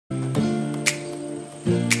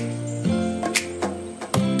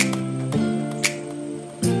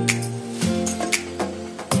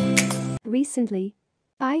Recently,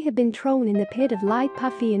 I have been thrown in the pit of light,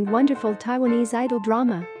 puffy and wonderful Taiwanese idol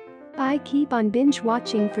drama. I keep on binge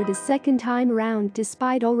watching for the second time around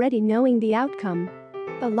despite already knowing the outcome.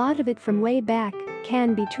 A lot of it from way back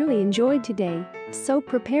can be truly enjoyed today, so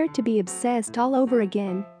prepare to be obsessed all over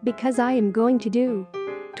again because I am going to do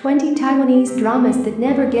 20 Taiwanese dramas that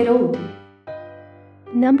never get old.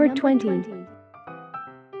 Number 20.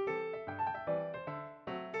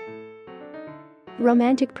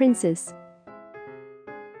 Romantic Princess.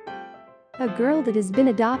 A girl that has been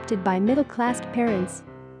adopted by middle-class parents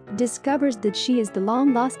discovers that she is the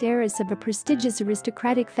long-lost heiress of a prestigious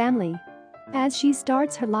aristocratic family. As she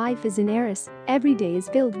starts her life as an heiress, every day is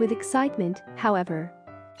filled with excitement. However,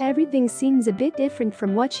 everything seems a bit different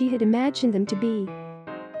from what she had imagined them to be.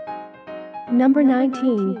 Number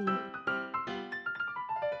 19.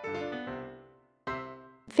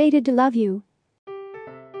 Fated to Love You.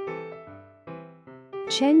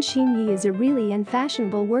 Chen Xinyi is a really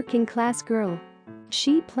unfashionable working-class girl.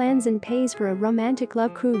 She plans and pays for a romantic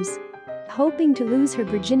love cruise, hoping to lose her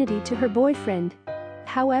virginity to her boyfriend.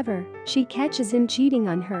 However, she catches him cheating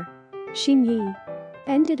on her. Xinyi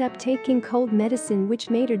ended up taking cold medicine which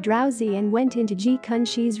made her drowsy and went into Ji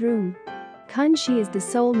Kunxi's room. Kunxi is the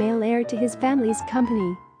sole male heir to his family's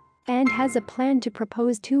company and has a plan to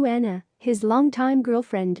propose to Anna, his longtime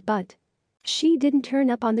girlfriend, but she didn't turn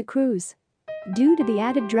up on the cruise. Due to the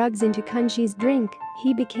added drugs into Kunxi's drink,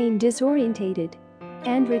 he became disorientated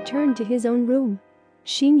and returned to his own room.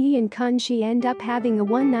 Xinyi and Kunxi end up having a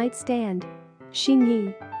one-night stand.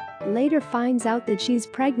 Xinyi later finds out that she's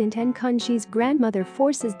pregnant and Kunxi's grandmother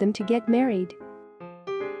forces them to get married.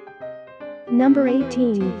 Number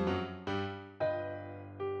 18.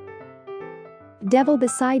 Devil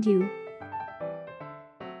Beside You.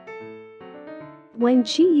 When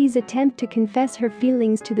Qiyi's attempt to confess her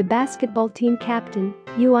feelings to the basketball team captain,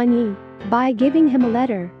 Yuan Yi, by giving him a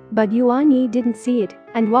letter, but Yuan Yi didn't see it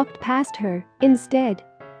and walked past her. Instead,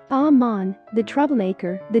 Amon, the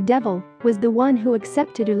troublemaker, the devil, was the one who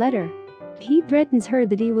accepted her letter. He threatens her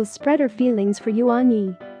that he will spread her feelings for Yuan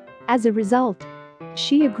Yi. As a result,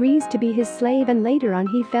 she agrees to be his slave and later on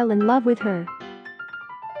he fell in love with her.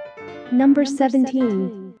 Number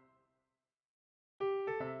 17.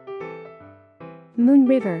 Moon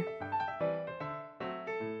River.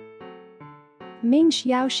 Ming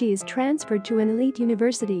Xiaoxi is transferred to an elite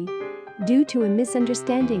university. Due to a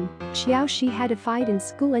misunderstanding, Xiaoxi had a fight in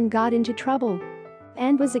school and got into trouble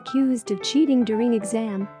and was accused of cheating during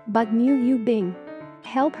exam, but Miu Yubing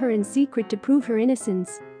helped her in secret to prove her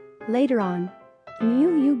innocence. Later on, Miu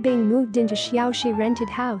Yubing moved into Xiaoxi rented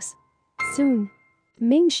house. Soon,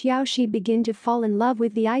 Ming Xiaoxi began to fall in love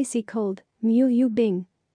with the icy cold Miu Yubing.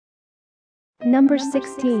 Number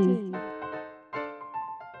 16.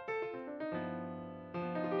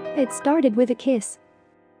 It Started with a Kiss.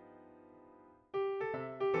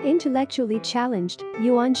 Intellectually challenged,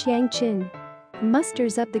 Yuan Xiangqin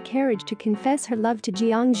musters up the courage to confess her love to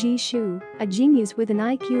Jiang Jishu, a genius with an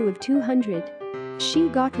IQ of 200. She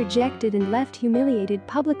got rejected and left humiliated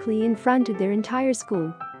publicly in front of their entire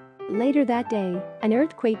school. Later that day, an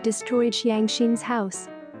earthquake destroyed Xiangqin's house.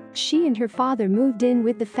 She and her father moved in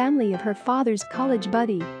with the family of her father's college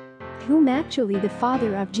buddy, whom actually the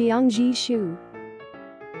father of Jiang Jishu.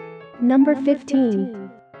 Number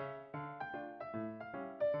 15.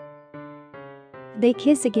 They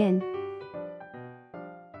Kiss Again.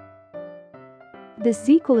 The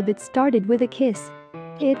sequel of It Started with a Kiss.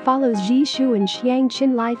 It follows Jishu and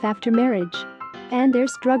Xiangqin life after marriage and their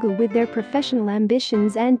struggle with their professional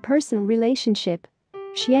ambitions and personal relationship.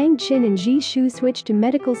 Xiangqin and Jishu switched to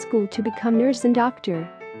medical school to become nurse and doctor.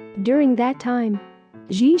 During that time,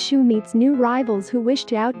 Jishu meets new rivals who wish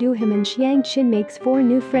to outdo him and Xiangqin makes 4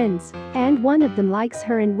 new friends, and one of them likes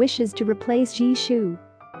her and wishes to replace Jishu.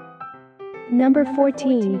 Number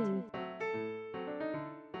 14.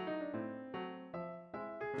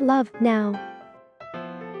 Love Now.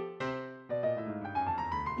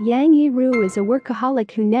 Yang Yiru is a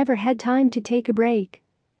workaholic who never had time to take a break.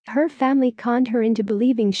 Her family conned her into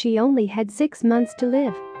believing she only had 6 months to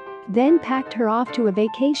live, then packed her off to a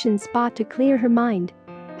vacation spot to clear her mind.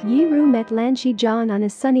 Yiru met Lan Shijian on a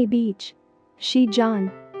sunny beach.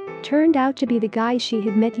 Shijian turned out to be the guy she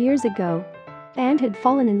had met years ago and had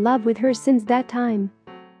fallen in love with her since that time.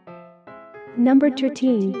 Number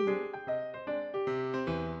 13.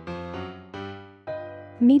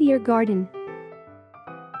 Meteor Garden.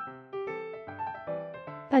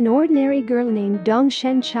 An ordinary girl named Dong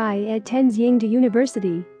Shenchai attends Yingde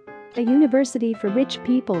University, a university for rich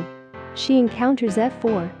people. she encounters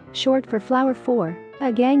F4, short for Flower 4,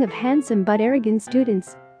 a gang of handsome but arrogant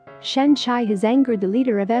students. Shen Chai has angered the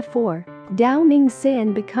leader of F4, Dao Mingse,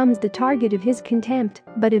 and becomes the target of his contempt,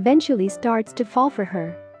 but eventually starts to fall for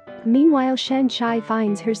her. Meanwhile, Shen Chai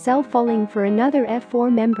finds herself falling for another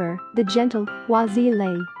F4 member, the gentle Hua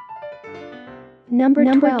Zilei. Number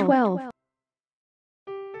 12.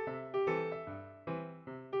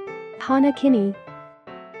 Hana Kinney.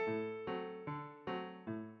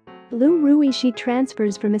 Lu Ruishi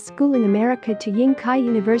transfers from a school in America to Yingkai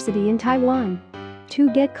University in Taiwan to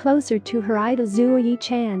get closer to her idol Zhou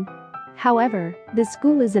Yi-chan. However, the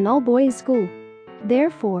school is an all-boys school.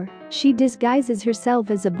 Therefore, she disguises herself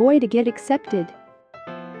as a boy to get accepted.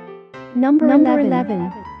 Number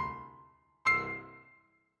 11.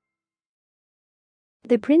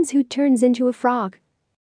 The Prince Who Turns into a Frog.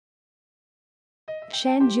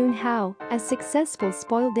 Shan Junhao, a successful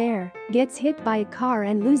spoiled heir, gets hit by a car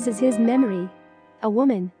and loses his memory. A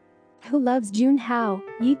woman who loves Junhao,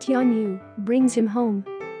 Yi Tianyu, brings him home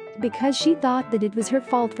because she thought that it was her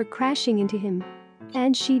fault for crashing into him,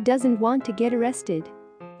 and she doesn't want to get arrested.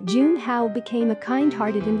 Junhao became a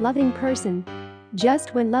kind-hearted and loving person.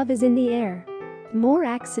 Just when love is in the air, more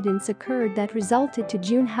accidents occurred that resulted to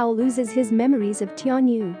Junhao loses his memories of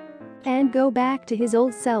Tianyu and go back to his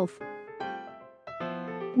old self.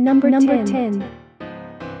 Number 10.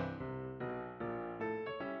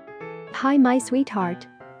 Hi My Sweetheart.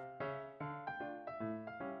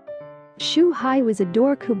 Shu Hai was a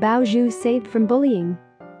dork who Bao Zhu saved from bullying.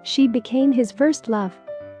 She became his first love.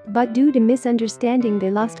 But due to misunderstanding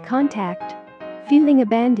they lost contact. Feeling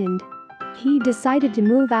abandoned, he decided to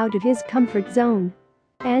move out of his comfort zone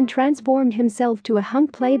and transformed himself to a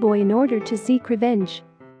hunk playboy in order to seek revenge.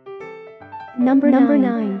 Number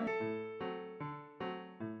 9.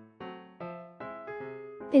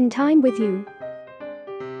 In Time With You.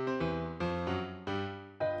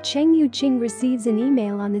 Cheng Yuqing receives an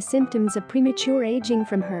email on the symptoms of premature aging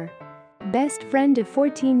from her best friend of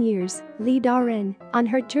 14 years, Li Daren, on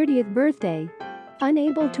her 30th birthday.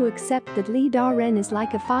 Unable to accept that Li Daren is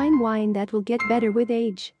like a fine wine that will get better with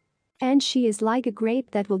age, and she is like a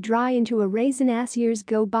grape that will dry into a raisin as years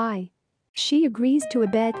go by, she agrees to a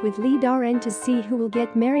bet with Li Daren to see who will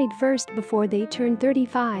get married first before they turn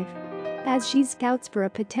 35. As she scouts for a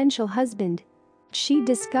potential husband, she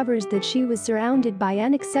discovers that she was surrounded by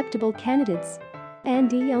unacceptable candidates, and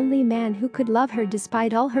the only man who could love her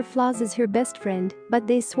despite all her flaws is her best friend, but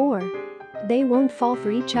they swore they won't fall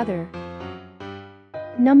for each other.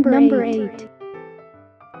 Number 8.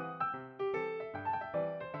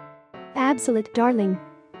 Absolute Darling.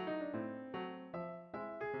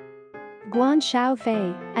 Guan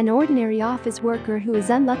Xiaofei, an ordinary office worker who is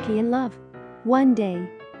unlucky in love. One day,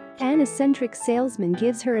 an eccentric salesman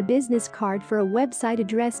gives her a business card for a website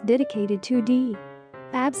address dedicated to the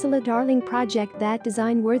Absolute Darling project, that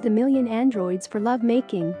design worth 1 million androids for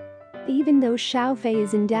lovemaking. Even though Xiaofei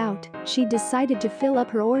is in doubt, she decided to fill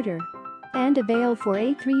up her order and avail for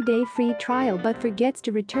a 3-day free trial but forgets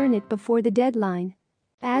to return it before the deadline.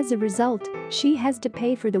 As a result, she has to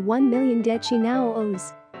pay for the 1 million debt she now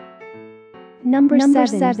owes. Number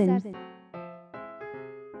 7.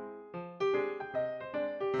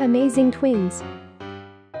 Amazing Twins.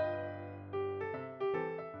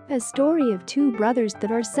 A story of two brothers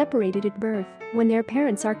that are separated at birth when their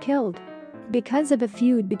parents are killed because of a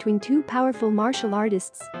feud between two powerful martial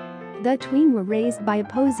artists. The twins were raised by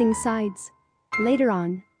opposing sides. Later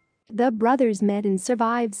on, the brothers met and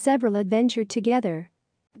survived several adventures together.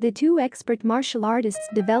 The two expert martial artists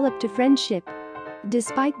developed a friendship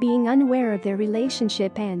despite being unaware of their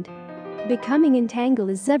relationship and becoming entangled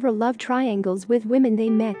in several love triangles with women they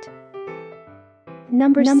met.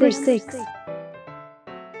 Number 6.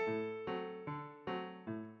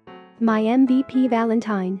 My MVP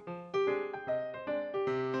Valentine.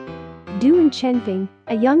 Dun Chenfeng,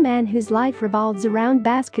 a young man whose life revolves around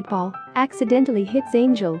basketball, accidentally hits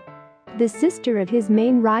Angel, the sister of his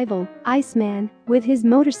main rival, Iceman, with his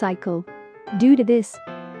motorcycle. Due to this,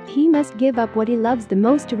 he must give up what he loves the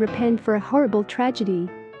most to repent for a horrible tragedy.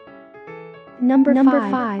 Number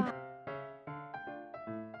 5.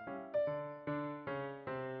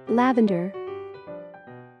 Lavender.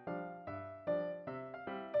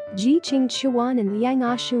 Ji Qingchuan and Liang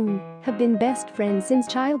Ashun have been best friends since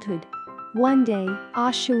childhood. One day,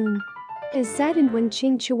 Ashun is saddened when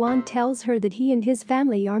Qingchuan tells her that he and his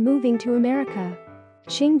family are moving to America.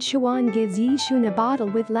 Qingchuan gives Yishun a bottle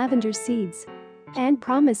with lavender seeds and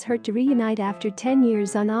promises her to reunite after 10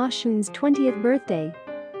 years on Ashun's 20th birthday.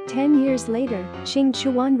 10 years later,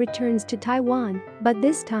 Qingchuan returns to Taiwan, but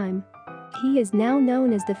this time, he is now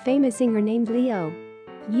known as the famous singer named Leo.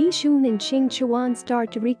 Yixun and Qing Chuan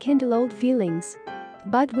start to rekindle old feelings.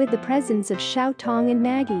 But with the presence of Xiao Tong and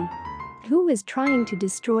Maggie, who is trying to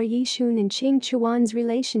destroy Yixun and Qing Chuan's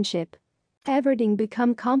relationship, everything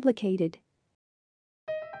become complicated.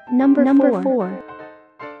 Number 4.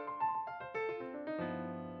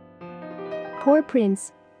 Poor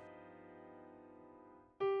Prince.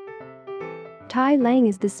 Tai Lang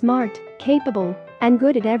is the smart, capable, and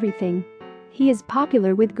good at everything. He is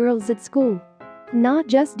popular with girls at school. Not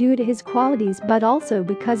just due to his qualities but also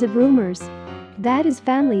because of rumors that his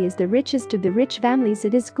family is the richest of the rich families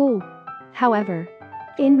at his school. However,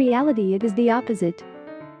 in reality it is the opposite.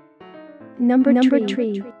 Number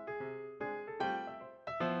 3.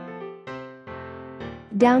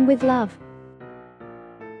 Down with Love.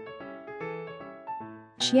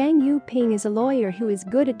 Xiang Yuping is a lawyer who is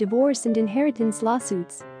good at divorce and inheritance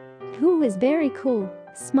lawsuits. Who is very cool,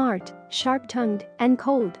 smart, sharp-tongued, and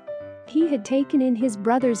cold. He had taken in his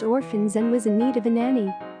brother's orphans and was in need of a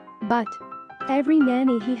nanny. But every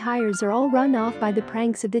nanny he hires are all run off by the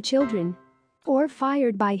pranks of the children, or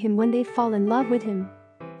fired by him when they fall in love with him.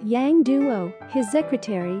 Yang Duo, his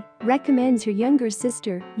secretary, recommends her younger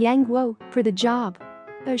sister, Yang Guo, for the job,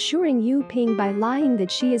 assuring Yu Ping by lying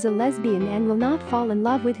that she is a lesbian and will not fall in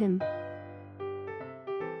love with him.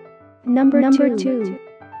 Number 2.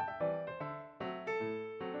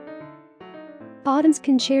 Autumn's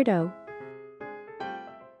Concerto.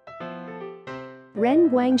 Ren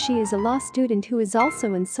Guangxi is a law student who is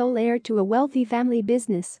also an sole heir to a wealthy family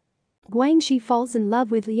business. Guangxi falls in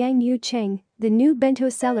love with Liang Yucheng, the new bento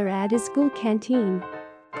seller at his school canteen.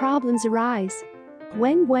 Problems arise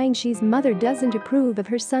when Guangxi's mother doesn't approve of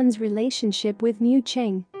her son's relationship with Mu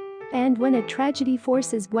Cheng, and when a tragedy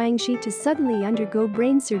forces Guangxi to suddenly undergo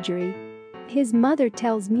brain surgery. His mother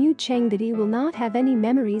tells Mu Cheng that he will not have any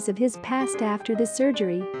memories of his past after the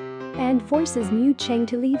surgery, and forces Mu Cheng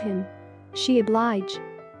to leave him. She obliges.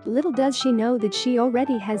 Little does she know that she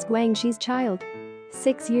already has Guangxi's child.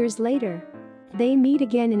 6 years later, they meet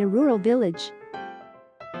again in a rural village.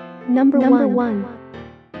 Number 1.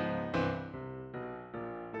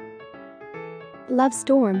 Love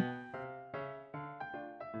Storm.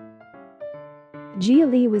 Jia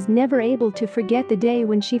Li was never able to forget the day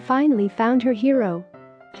when she finally found her hero,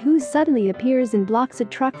 who suddenly appears and blocks a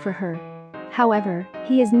truck for her. However,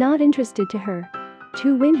 he is not interested to her.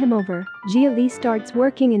 To win him over, Jia Li starts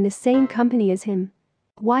working in the same company as him,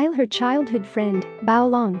 while her childhood friend, Bao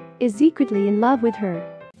Long, is secretly in love with her.